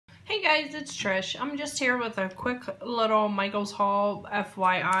Hey guys, it's Trish. I'm just here with a quick little Michaels haul,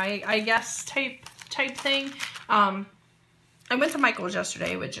 FYI, I guess, type thing. I went to Michaels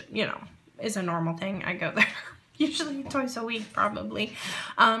yesterday, which, you know, is a normal thing. I go there usually twice a week, probably.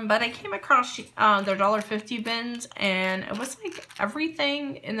 But I came across their $1.50 bins, and it was like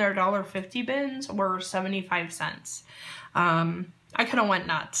everything in their $1.50 bins were 75 cents. I could have went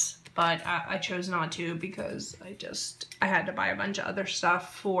nuts, but I chose not to because I had to buy a bunch of other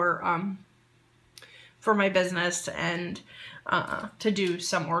stuff for my business and to do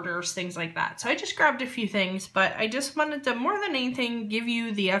some orders, things like that. So I just grabbed a few things, but I just wanted to, more than anything, give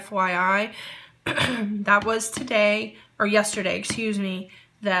you the FYI that was today, or yesterday, excuse me,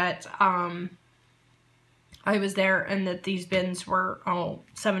 that I was there and that these bins were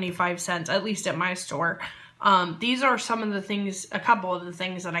 75 cents, at least at my store. These are some of the things, a couple of the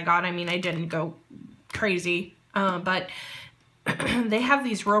things that I got. I mean, I didn't go crazy, but they have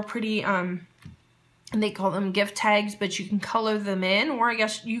these real pretty, they call them gift tags, but you can color them in, or I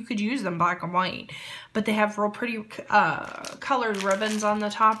guess you could use them black and white. But they have real pretty colored ribbons on the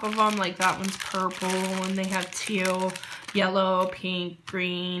top of them, like that one's purple, and they have teal, yellow, pink,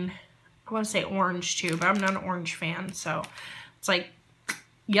 green. I want to say orange too, but I'm not an orange fan, so it's like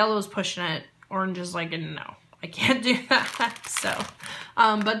yellow's pushing it. Orange is like, no, I can't do that. So,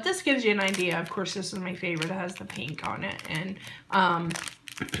 but this gives you an idea. Of course, this is my favorite. It has the pink on it, and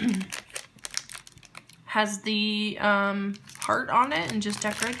has the heart on it, and just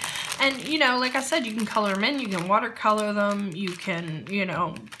decorate. And, you know, like I said, you can color them in. You can watercolor them. You can, you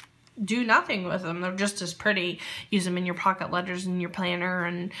know, do nothing with them. They're just as pretty. Use them in your pocket letters in your planner,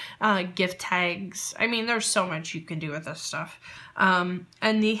 and gift tags. I mean, there's so much you can do with this stuff. And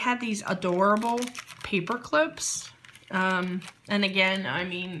they had these adorable paper clips. And again, I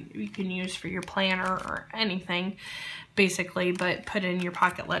mean, you can use for your planner or anything, basically, but put in your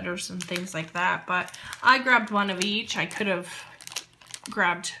pocket letters and things like that. But I grabbed one of each. I could have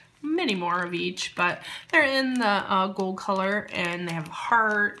grabbed many more of each, but they're in the gold color, and they have a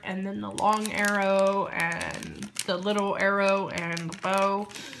heart, and then the long arrow, and the little arrow, and the bow.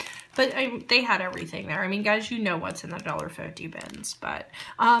 But they had everything there. I mean, guys, you know what's in the $1.50 bins. But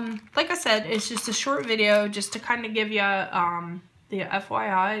like I said, it's just a short video just to kind of give you the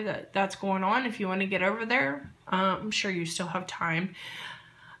FYI that's going on. If you want to get over there, I'm sure you still have time.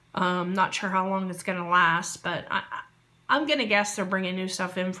 Not sure how long it's going to last, but I'm going to guess they're bringing new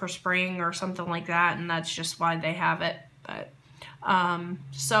stuff in for spring or something like that, and that's just why they have it. But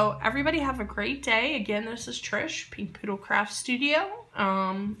so everybody have a great day. Again, this is Trish, Pink Poodle Craft Studio.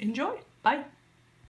 Enjoy. Bye.